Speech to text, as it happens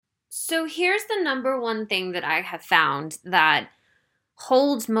So here's the number one thing that I have found that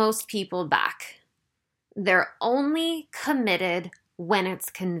holds most people back. They're only committed when it's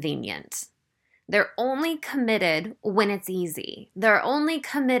convenient. They're only committed when it's easy. They're only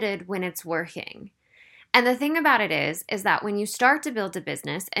committed when it's working. And the thing about it is that when you start to build a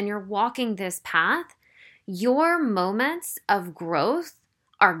business and you're walking this path, your moments of growth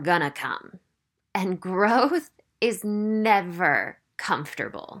are gonna come. And growth is never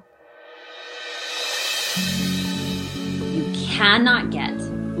comfortable. You cannot get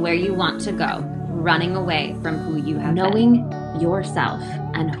where you want to go running away from who you have Knowing been. Yourself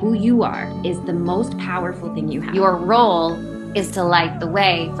and who you are is the most powerful thing you have. Your role is to light the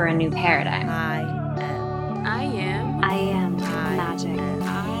way for a new paradigm. I am magic.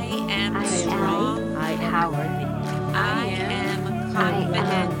 I am strong. I am powerful. I am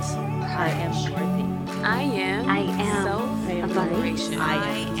confident. I am worthy. I am self-liberation. I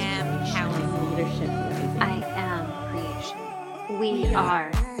am powerful. Leadership. I am creation. We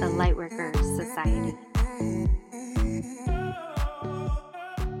are the Lightworkers Society.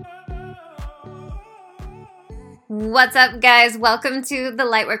 What's up, guys? Welcome to the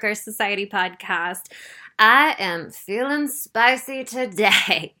Lightworkers Society podcast. I am feeling spicy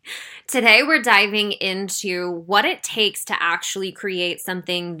today. Today, we're diving into what it takes to actually create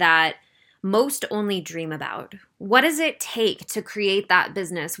something that most only dream about. What does it take to create that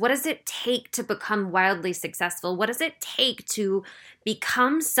business? What does it take to become wildly successful? What does it take to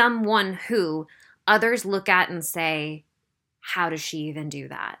become someone who others look at and say, how does she even do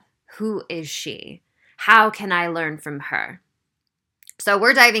that? Who is she? How can I learn from her? So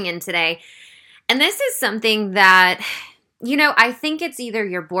we're diving in today. And this is something that, I think it's either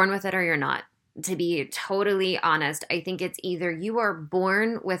you're born with it or you're not. To be totally honest, I think it's either you are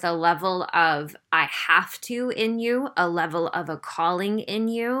born with a level of I have to in you, a level of a calling in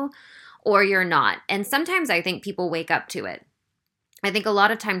you, or you're not. And sometimes I think people wake up to it. I think a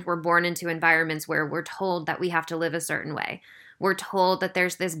lot of times we're born into environments where we're told that we have to live a certain way. We're told that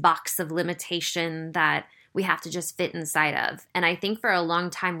there's this box of limitation that we have to just fit inside of. And I think for a long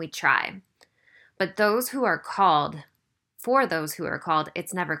time we try. But those who are called,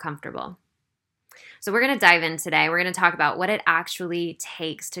 it's never comfortable. So we're going to dive in today. We're going to talk about what it actually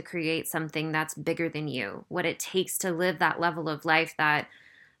takes to create something that's bigger than you, what it takes to live that level of life that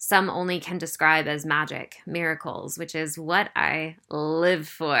some only can describe as magic, miracles, which is what I live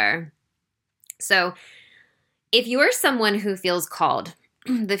for. So if you are someone who feels called,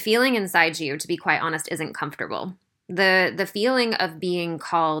 the feeling inside you, to be quite honest, isn't comfortable. The feeling of being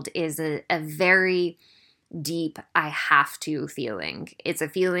called is a very deep, I have to feeling. It's a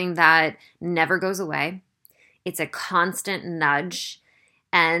feeling that never goes away. It's a constant nudge,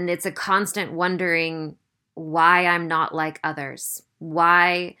 and it's a constant wondering why I'm not like others.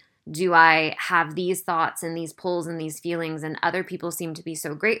 Why do I have these thoughts and these pulls and these feelings, and other people seem to be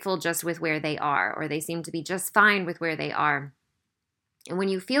so grateful just with where they are, or they seem to be just fine with where they are. And when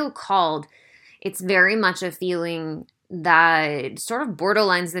you feel called, it's very much a feeling that sort of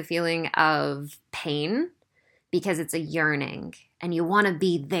borderlines the feeling of pain, because it's a yearning and you want to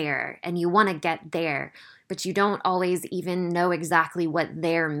be there and you want to get there, but you don't always even know exactly what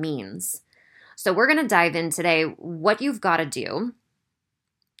there means. So we're going to dive in today what you've got to do,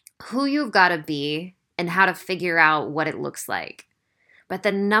 who you've got to be, and how to figure out what it looks like. But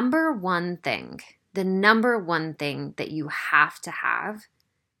the number one thing that you have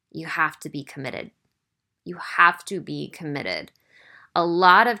to be committed. You have to be committed. A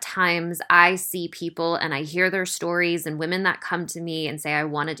lot of times I see people and I hear their stories and women that come to me and say, I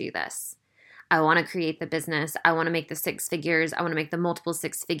want to do this. I want to create the business. I want to make the 6 figures. I want to make the multiple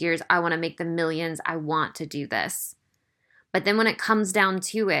 6 figures. I want to make the millions. I want to do this. But then when it comes down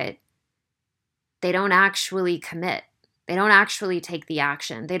to it, they don't actually commit. They don't actually take the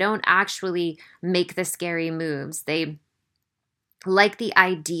action. They don't actually make the scary moves. They like the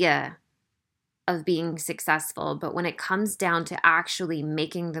idea of being successful, but when it comes down to actually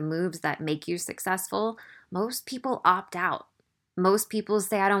making the moves that make you successful, most people opt out. Most people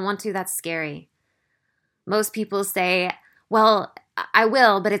say, I don't want to, that's scary. Most people say, well, I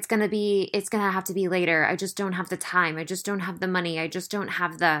will, but it's going to have to be later. I just don't have the time. I just don't have the money. I just don't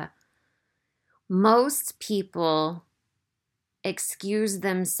have Most people excuse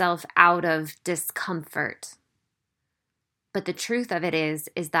themselves out of discomfort. But the truth of it is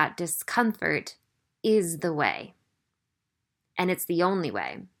that discomfort is the way. And it's the only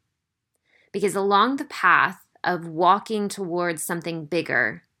way. Because along the path of walking towards something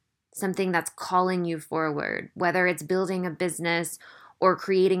bigger, something that's calling you forward, whether it's building a business or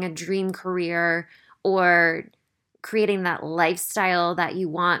creating a dream career or creating that lifestyle that you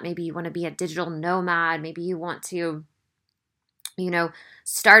want. Maybe you want to be a digital nomad. Maybe you want to,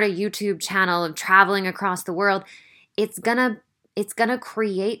 start a YouTube channel of traveling across the world. It's gonna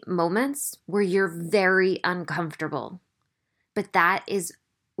create moments where you're very uncomfortable. But that is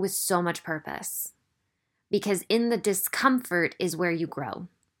with so much purpose. Because in the discomfort is where you grow.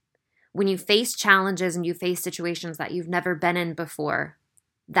 When you face challenges and you face situations that you've never been in before,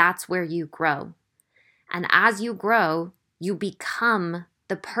 that's where you grow. And as you grow, you become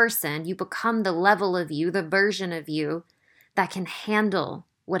the person, you become the level of you, the version of you that can handle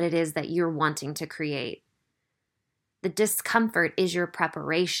what it is that you're wanting to create. The discomfort is your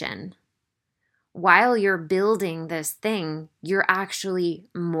preparation. While you're building this thing, you're actually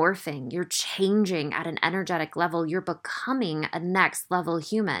morphing. You're changing at an energetic level. You're becoming a next level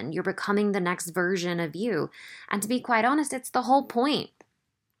human. You're becoming the next version of you. And to be quite honest, it's the whole point.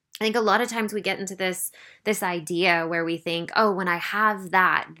 I think a lot of times we get into this idea where we think, oh, when I have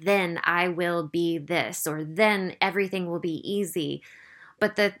that, then I will be this, or then everything will be easy.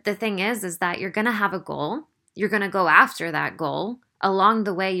 But the thing is that you're going to have a goal. You're going to go after that goal. Along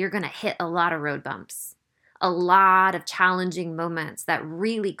the way, you're going to hit a lot of road bumps, a lot of challenging moments that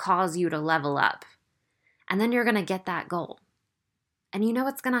really cause you to level up. And then you're going to get that goal. And you know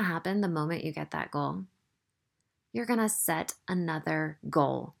what's going to happen the moment you get that goal? You're going to set another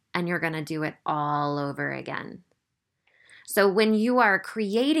goal, and you're going to do it all over again. So when you are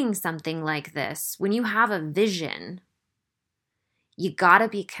creating something like this, when you have a vision, you got to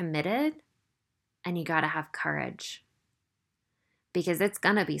be committed and you got to have courage. Because it's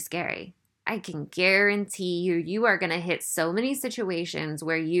going to be scary. I can guarantee you are going to hit so many situations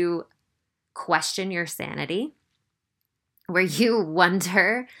where you question your sanity, where you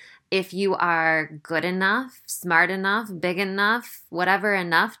wonder if you are good enough, smart enough, big enough, whatever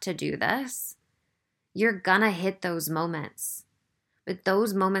enough to do this. You're going to hit those moments. But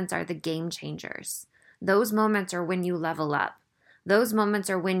those moments are the game changers. Those moments are when you level up. Those moments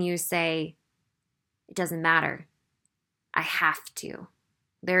are when you say, it doesn't matter. I have to.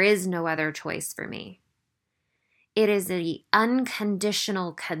 There is no other choice for me. It is the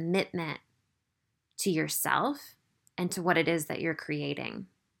unconditional commitment to yourself and to what it is that you're creating.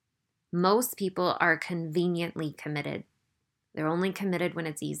 Most people are conveniently committed. They're only committed when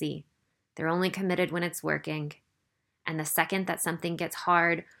it's easy. They're only committed when it's working. And the second that something gets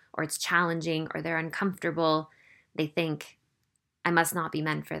hard or it's challenging or they're uncomfortable, they think, I must not be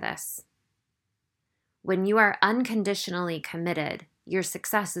meant for this. When you are unconditionally committed, your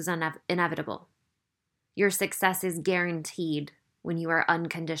success is inevitable. Your success is guaranteed when you are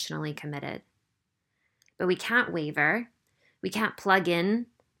unconditionally committed. But we can't waver. We can't plug in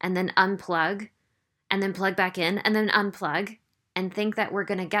and then unplug and then plug back in and then unplug and think that we're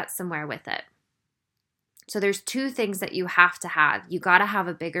going to get somewhere with it. So there's two things that you have to have. You got to have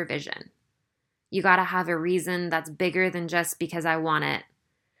a bigger vision. You got to have a reason that's bigger than just because I want it.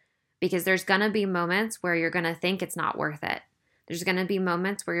 Because there's going to be moments where you're going to think it's not worth it. There's going to be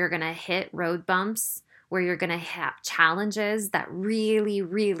moments where you're going to hit road bumps, where you're going to have challenges that really,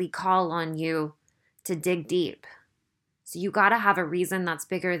 really call on you to dig deep. So you got to have a reason that's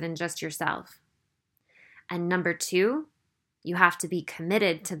bigger than just yourself. And number two, you have to be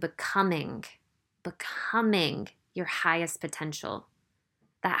committed to becoming your highest potential.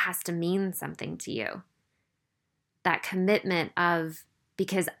 That has to mean something to you. That commitment of,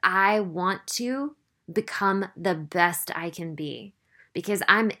 because I want to become the best I can be, because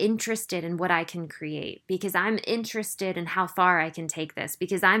I'm interested in what I can create, because I'm interested in how far I can take this,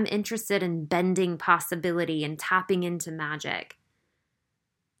 because I'm interested in bending possibility and tapping into magic.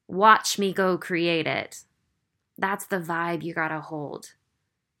 Watch me go create it. That's the vibe you gotta hold.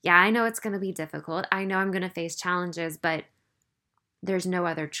 Yeah, I know it's gonna be difficult. I know I'm gonna face challenges, but there's no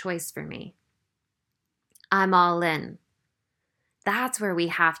other choice for me. I'm all in. That's where we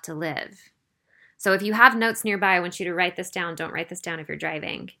have to live. So if you have notes nearby, I want you to write this down. Don't write this down if you're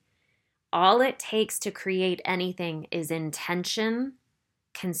driving. All it takes to create anything is intention,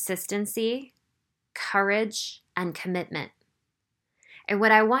 consistency, courage, and commitment. And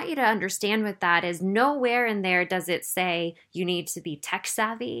what I want you to understand with that is nowhere in there does it say you need to be tech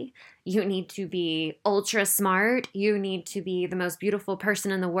savvy, you need to be ultra smart, you need to be the most beautiful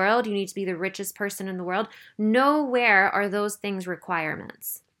person in the world, you need to be the richest person in the world. Nowhere are those things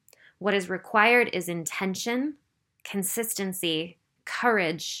requirements. What is required is intention, consistency,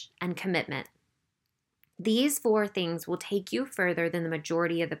 courage, and commitment. These four things will take you further than the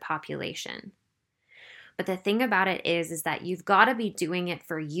majority of the population. But the thing about it is that you've got to be doing it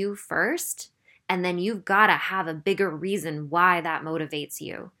for you first, and then you've got to have a bigger reason why that motivates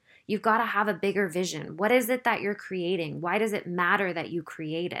you. You've got to have a bigger vision. What is it that you're creating? Why does it matter that you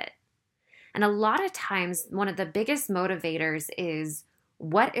create it? And a lot of times, one of the biggest motivators is,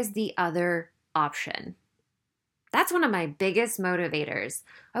 what is the other option? That's one of my biggest motivators.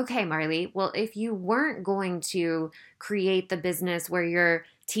 Okay, Marley, well, if you weren't going to create the business where you're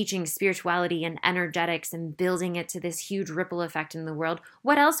teaching spirituality and energetics and building it to this huge ripple effect in the world,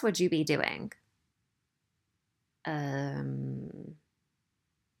 what else would you be doing?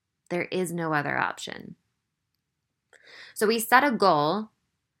 There is no other option. So we set a goal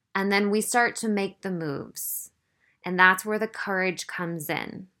and then we start to make the moves. And that's where the courage comes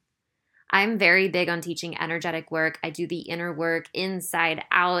in. I'm very big on teaching energetic work. I do the inner work, inside,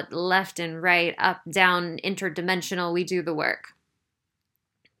 out, left and right, up, down, interdimensional. We do the work.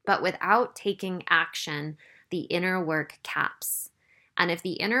 But without taking action, the inner work caps. And if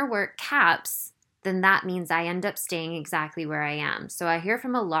the inner work caps, then that means I end up staying exactly where I am. So I hear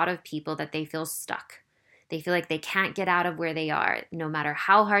from a lot of people that they feel stuck. They feel like they can't get out of where they are. No matter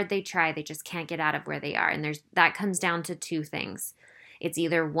how hard they try, they just can't get out of where they are. And that comes down to two things. It's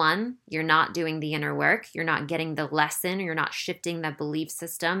either one, you're not doing the inner work, you're not getting the lesson, you're not shifting the belief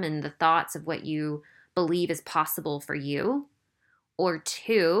system and the thoughts of what you believe is possible for you. Or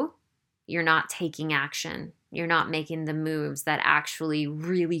two, you're not taking action. You're not making the moves that actually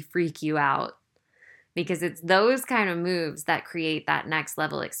really freak you out. Because it's those kind of moves that create that next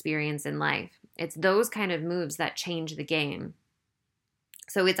level experience in life. It's those kind of moves that change the game.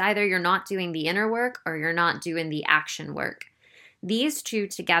 So it's either you're not doing the inner work or you're not doing the action work. These two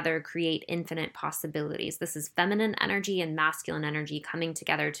together create infinite possibilities. This is feminine energy and masculine energy coming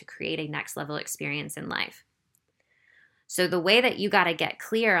together to create a next level experience in life. So the way that you got to get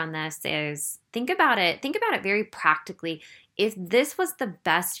clear on this is think about it very practically. If this was the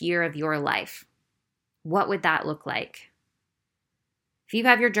best year of your life, what would that look like? If you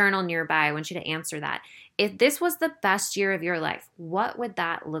have your journal nearby, I want you to answer that. If this was the best year of your life, what would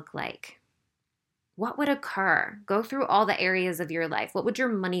that look like? What would occur? Go through all the areas of your life. What would your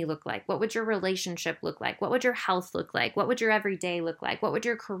money look like? What would your relationship look like? What would your health look like? What would your everyday look like? What would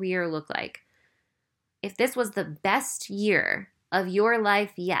your career look like? If this was the best year of your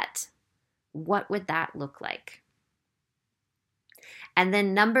life yet, what would that look like? And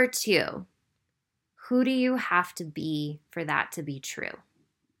then number two, who do you have to be for that to be true?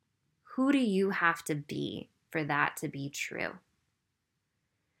 Who do you have to be for that to be true?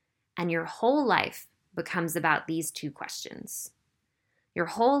 And your whole life becomes about these two questions. Your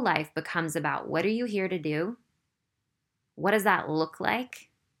whole life becomes about, what are you here to do? What does that look like?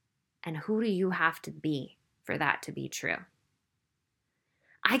 And who do you have to be for that to be true?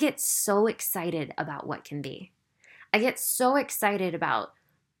 I get so excited about what can be. I get so excited about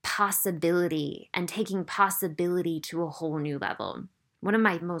possibility and taking possibility to a whole new level. One of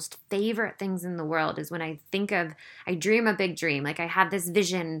my most favorite things in the world is when I dream a big dream. Like I have this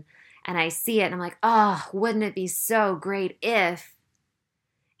vision and I see it and I'm like, oh, wouldn't it be so great if?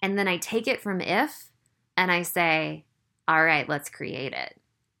 And then I take it from if and I say, all right, let's create it.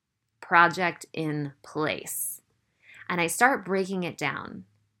 Project in place. And I start breaking it down.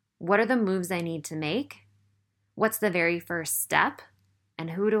 What are the moves I need to make? What's the very first step? And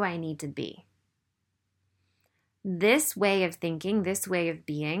who do I need to be? This way of thinking, this way of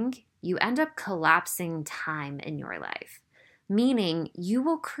being, you end up collapsing time in your life. Meaning you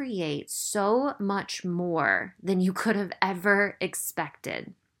will create so much more than you could have ever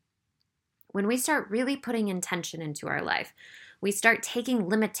expected. When we start really putting intention into our life, we start taking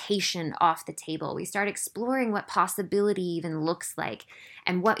limitation off the table. We start exploring what possibility even looks like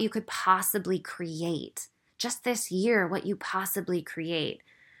and what you could possibly create. Just this year, what you possibly create.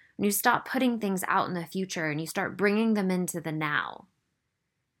 When you stop putting things out in the future and you start bringing them into the now,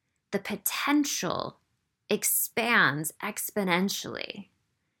 the potential expands exponentially.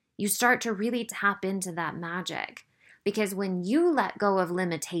 You start to really tap into that magic because when you let go of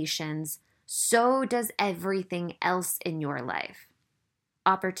limitations, so does everything else in your life.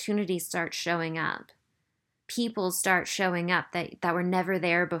 Opportunities start showing up. People start showing up that were never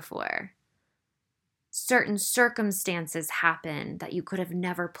there before. Certain circumstances happen that you could have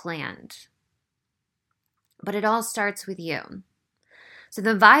never planned. But it all starts with you. So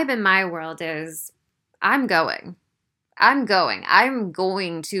the vibe in my world is, I'm going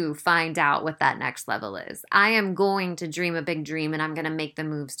to find out what that next level is. I am going to dream a big dream and I'm going to make the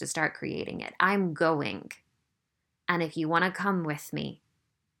moves to start creating it. I'm going. And if you want to come with me,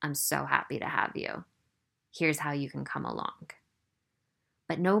 I'm so happy to have you. Here's how you can come along.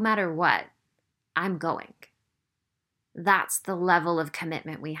 But no matter what, I'm going. That's the level of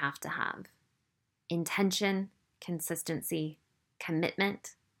commitment we have to have. Intention, consistency,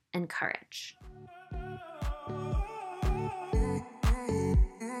 commitment, and courage.